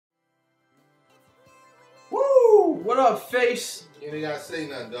What up, face? You ain't gotta say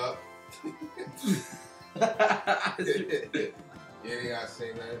nothing, dog. You ain't gotta say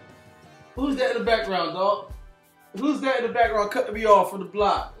nothing. Who's that in the background, dog? Who's that in the background cutting me off from the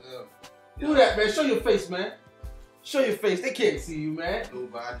block? Yeah. Who that, man? Show your face, man. Show your face. They can't see you, man.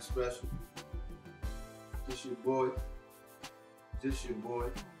 Nobody special. Just your boy. Just your boy.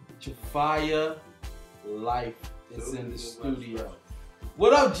 Japhia Life is in the studio.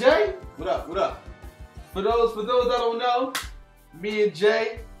 What up, Jay? What up? What up? For those that don't know, me and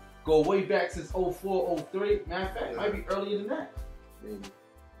Jay go way back since 04, 03. Matter of fact, might be earlier than that. Maybe.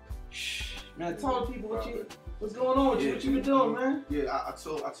 Shh. Man, tell the people what's going on with you. What you been doing, man? Yeah, I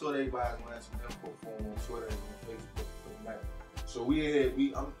told everybody I was gonna have some info for them on Twitter and on Facebook. So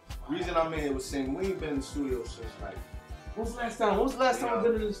reason I'm in here was saying we ain't been in the studio since like. When was the last time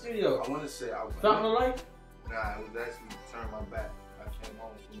we've been in the studio? I want to say Fountain of Life? Nah, it was actually Turn My Back. I came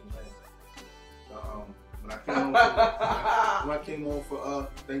home from the land. When I came home for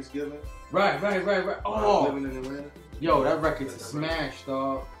Thanksgiving. Right. Oh, living in Atlanta. Yo, that record's a smash,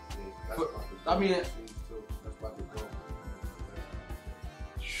 dog. Yeah, that's about to go.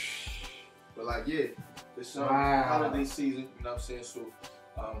 But like, yeah, it's holiday season. You know what I'm saying? So,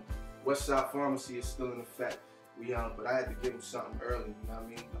 West Side Pharmacy is still in effect. But I had to give them something early. You know what I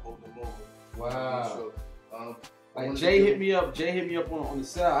mean? To hold them over. Wow. So, like Jay hit me up. Jay hit me up on the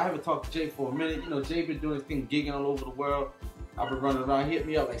side. I haven't talked to Jay for a minute. You know, Jay been doing his thing, gigging all over the world. I've been running around. He hit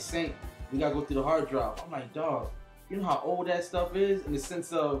me up like, Saint, we gotta go through the hard drive. I'm like, dog, you know how old that stuff is in the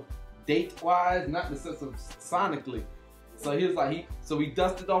sense of date-wise, not in the sense of sonically. So he was like, so we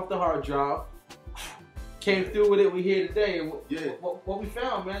dusted off the hard drive, came through with it. We here today, and what we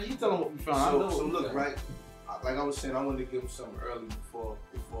found, man. You tell them what we found. So look, right. Like I was saying, I wanted to give him something early before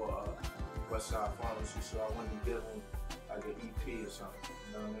West Side Pharmacy, so I wanted to give him like an EP or something.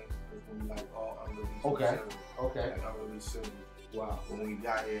 You know what I mean? It's gonna be like all unreleased material. Okay. Like unreleased singles. Wow. But when we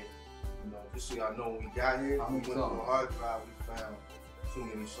got here, you know, just so y'all know, when we got here, we went through a hard drive. We found too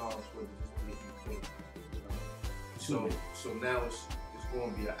many songs for it to just be an EP. You know? So now it's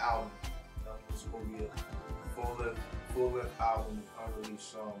gonna be an album. You know? It's gonna be a full length album of unreleased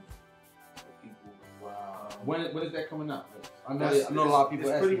songs for people. Wow. When is that coming out? I know a lot of people.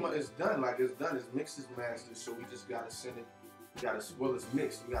 It's pretty much done. Like it's done. It's mixed, it's mastered. So we just gotta send it. It's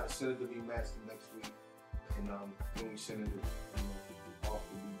mixed. We gotta send it to be mastered next week, and then we send it off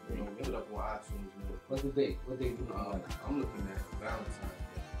to be put up on iTunes. What's the date? What date do you I'm looking at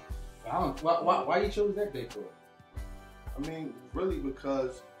Valentine's Day. Why you chose that date for? I mean, really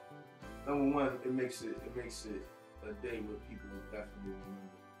because number one, it makes it a day where people will definitely remember.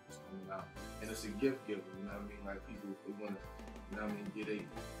 Coming out. And it's a gift giver, you know what I mean? Like people, they want to, you know what I mean,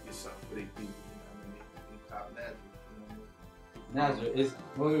 get something for their people, you know what I mean? They cop Nazareth, you know what I mean? Nazareth is,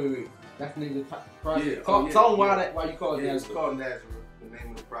 wait. That's the name of the project. Yeah, tell them why you call it Nazareth. It's called Nazareth. The name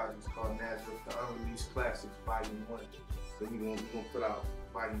of the project is called Nazareth, the Unreleased Classics, Volume 1. Then we're gonna put out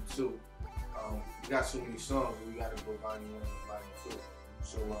Volume 2. We got so many songs, we gotta go Volume 1 and Volume 2.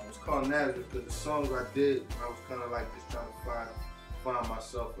 So it's called Nazareth because the songs I did, I was kind of like just trying to find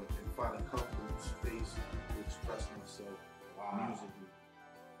myself and find a comfortable space to express myself musically.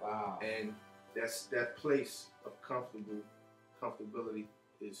 Wow. And that place of comfortability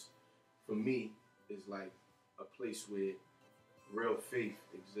is, for me, is like a place where real faith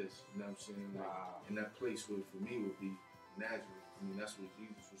exists. You know what I'm saying? Like, and that place for me would be Nazareth. I mean, that's where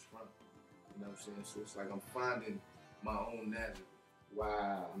Jesus was from. You know what I'm saying? So it's like I'm finding my own Nazareth.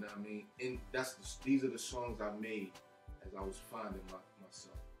 Wow. You know what I mean? And these are the songs I made as I was finding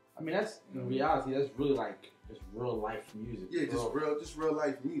myself. I mean, that's in reality. That's really like just real life music. Yeah, just real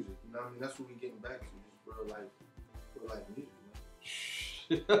life music. You know what I mean? That's what we're getting back to. Just real life music.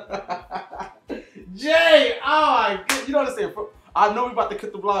 Man. Jay, oh my god, you know what I'm saying? I know we about to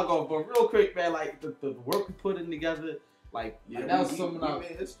cut the vlog off, but real quick, man, like the work we put in together, like that was some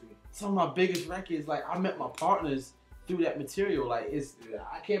of my biggest records. Like I met my partners through that material. Like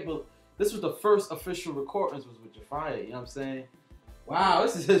I can't believe. This was the first official recordings was with Japhia, you know what I'm saying? Wow,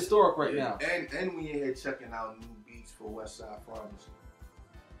 this is historic right now. And we in here checking out new beats for West Side Pharmacy.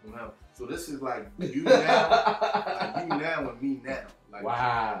 You know? So this is like you now, like you now and me now. Like,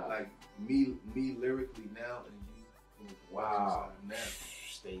 wow. Like me lyrically now and you wow. Now.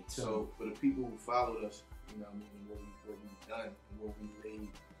 Stay tuned. So for the people who followed us, you know what I mean, what we've done and what we laid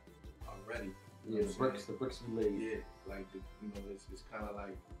already. Yeah, the bricks we laid. Yeah, like it's kind of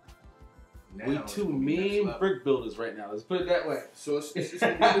like. Now, we two mean brick builders right now. Let's put it that way. So this is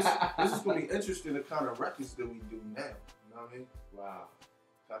going to be interesting, the kind of records that we do now. You know what I mean? Wow.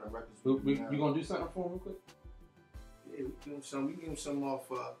 Kind of records you going to do something for him real quick? Yeah, we give him some off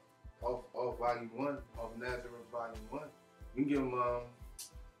off Volume 1, off Nazareth Volume 1. We can give him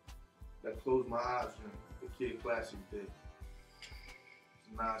that Close My Eyes drink, the Kid Classic did. It's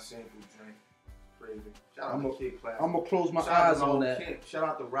a non-sample drink. Crazy. Shout out to Kid Classic. I'm gonna close my eyes on that. Shout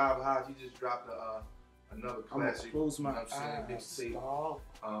out to Rob Hodge. He just dropped another classic. I'm gonna close my eyes.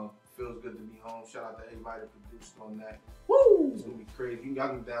 Feels good to be home. Shout out to everybody that produced on that. Woo! It's gonna be crazy. You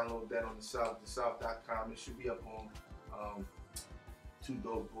can download that on thesouth.com. It should be up on Two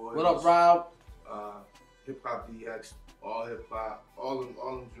Dope Boys. What up, Rob? Hip Hop DX, all hip hop, all them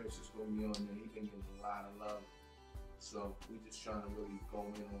drinks is gonna be on there. He been getting a lot of love. So we just trying to really go in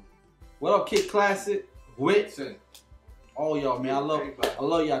on it. What up, Kid Classic? Wit. All y'all, man. I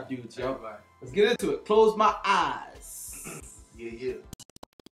love y'all dudes, yo. Let's get into it. Close my eyes. Yeah.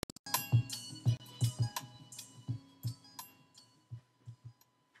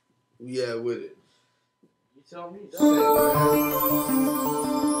 We at with it. You tell me.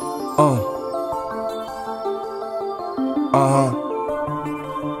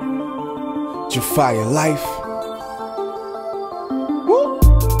 Japhia life. Woo.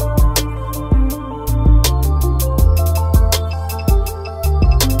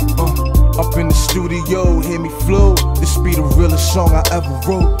 Up in the studio, hear me flow. This be the realest song I ever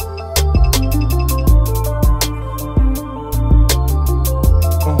wrote.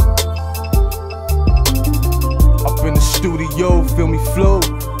 Up in the studio, feel me flow.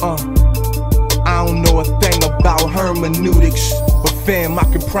 I don't know a thing about hermeneutics, but fam, I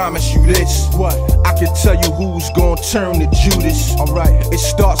can promise you this. What? I can tell you who's gonna turn to Judas. Alright. It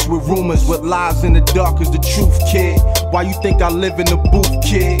starts with rumors, what lies in the dark is the truth, kid. Why you think I live in the booth,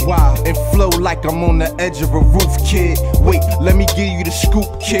 kid? Why? And flow like I'm on the edge of a roof, kid. Wait, let me give you the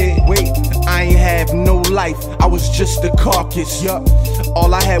scoop, kid. Wait, I ain't have no life, I was just a carcass. Yup.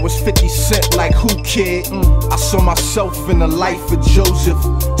 All I had was 50 cent, like who, kid? I saw myself in the life of Joseph,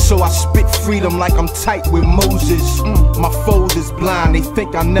 so I spit freedom like I'm tight with Moses. My foes is blind, they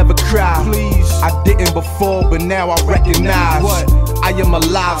think I never cry. Please, I didn't before, but now I recognize what? I am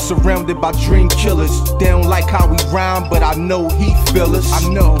alive, surrounded by dream killers. They don't like how we rhyme, but I know he feel us. I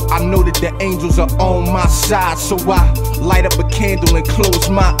know that the angels are on my side, so I light up a candle and close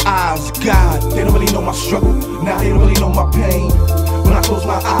my eyes. God, they don't really know my struggle, now they don't really know my pain. When I close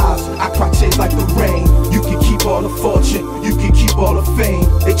my eyes, I cry tears like the rain. You can keep all the fortune, you can keep all the fame.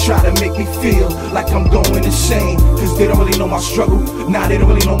 They try to make me feel like I'm going insane, cause they don't really know my struggle, nah, they don't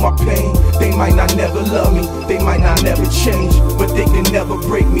really know my pain. They might not never love me, they might not never change, but they can never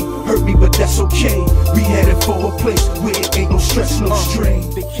break me, hurt me, but that's okay. We headed for a place where it ain't no stress, no strain.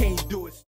 They can't